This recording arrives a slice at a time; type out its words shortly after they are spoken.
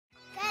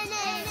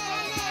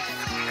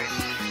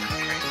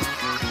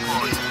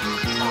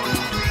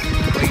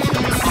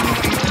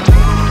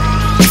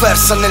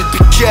versa nel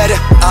bicchiere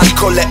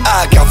alcol e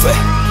agave.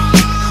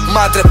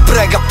 Madre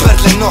prega per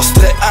le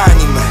nostre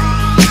anime.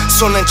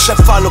 Sono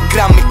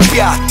encefalogrammi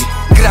piatti,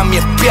 grammi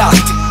e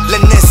piatti,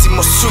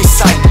 l'ennesimo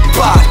suicide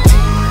party.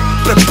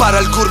 Prepara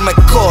il gourmet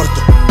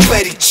cordo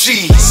per i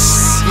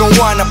cheese. Non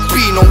wanna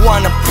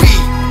be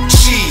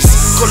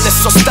cheese. Con le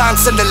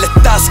sostanze nelle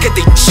tasche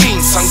dei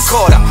jeans.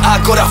 Ancora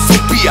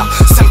agorafobia,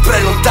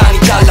 sempre lontani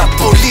dalla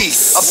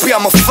police.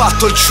 Abbiamo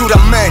fatto il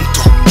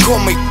giuramento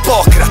come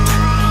Ippocrate,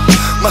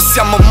 ma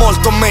siamo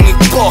molto meno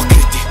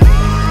ipocriti.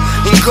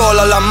 In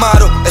gola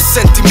l'amaro e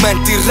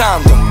sentimenti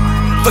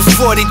random. Vai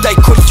fuori dai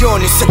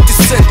coglioni se ti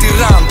senti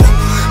Rambo.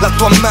 La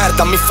tua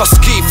merda mi fa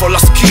schifo, la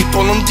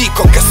schifo. Non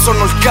dico che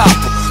sono il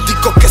capo,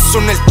 dico che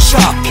sono il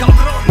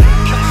ciapo.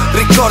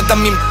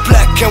 Ricordami in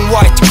black and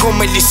white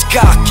come gli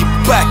scacchi.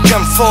 Back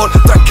and forth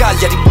tra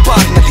Cagliari,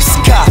 Parma e gli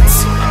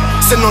scazzi.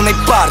 Se non hai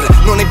barre,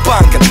 non hai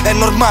banger, è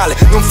normale,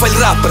 non fai il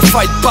rapper,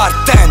 fai il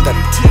bartender.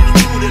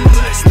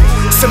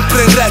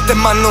 Sempre in rete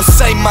ma non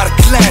sei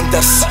Mark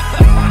Landers.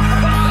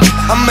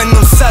 A me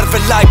non serve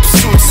l'hype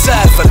sul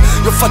server.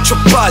 Io faccio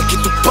palchi,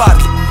 tu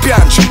parli,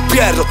 piangi,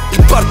 Pierro.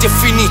 Il party è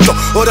finito,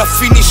 ora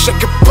finisce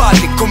che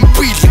parli con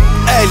Billy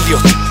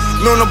Elliot.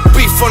 Non ho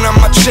beef, ho una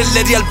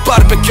macelleria al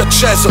barbecue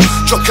acceso.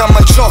 Giochiamo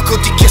al gioco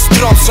di chi è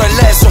stronzo e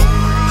leso,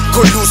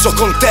 con l'uso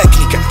con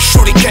tecniche,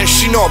 shuriken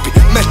shinobi,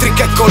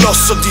 metrica e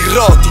colosso di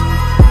Rodi.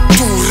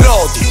 Tu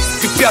rodi,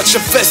 vi piace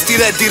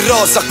vestire di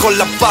rosa con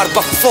la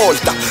barba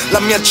folta. La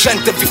mia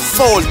gente vi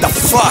folda,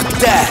 fuck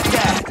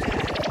that.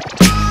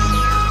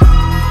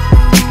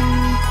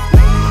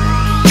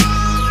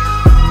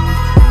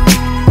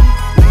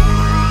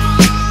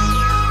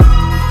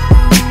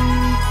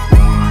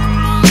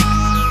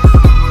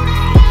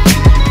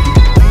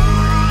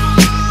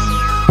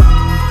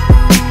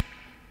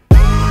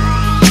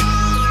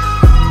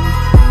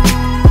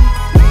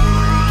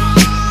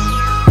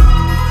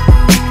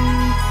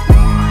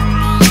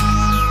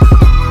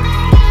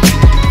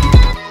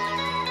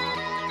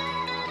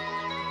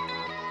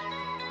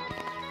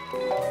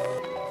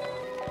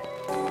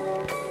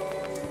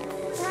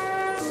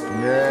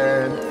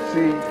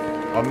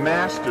 A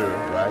master,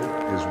 right,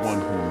 is one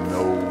who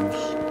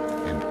knows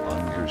and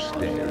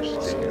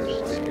understands.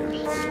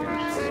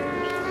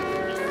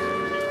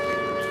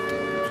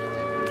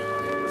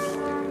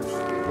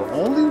 The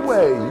only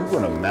way you're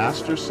going to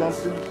master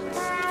something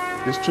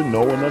is to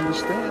know and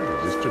understand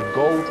it, is to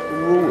go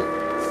through it.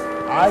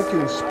 I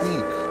can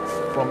speak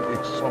from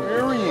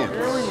experience.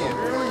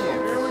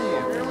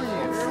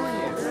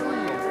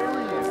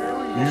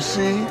 You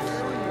see?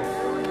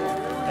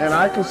 And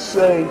I can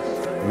say,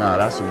 nah,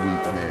 that's a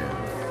weak man.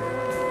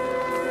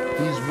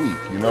 He's weak.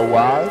 You know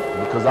why?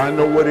 Because I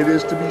know what it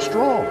is to be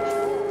strong.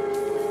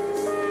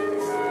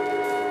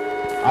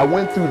 I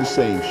went through the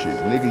same shit.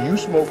 Nigga, you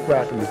smoked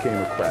crack and became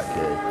a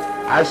crackhead.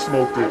 I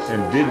smoked it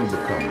and didn't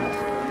become one.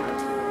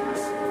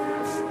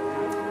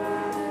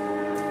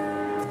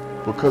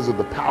 Because of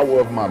the power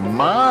of my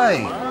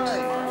mind.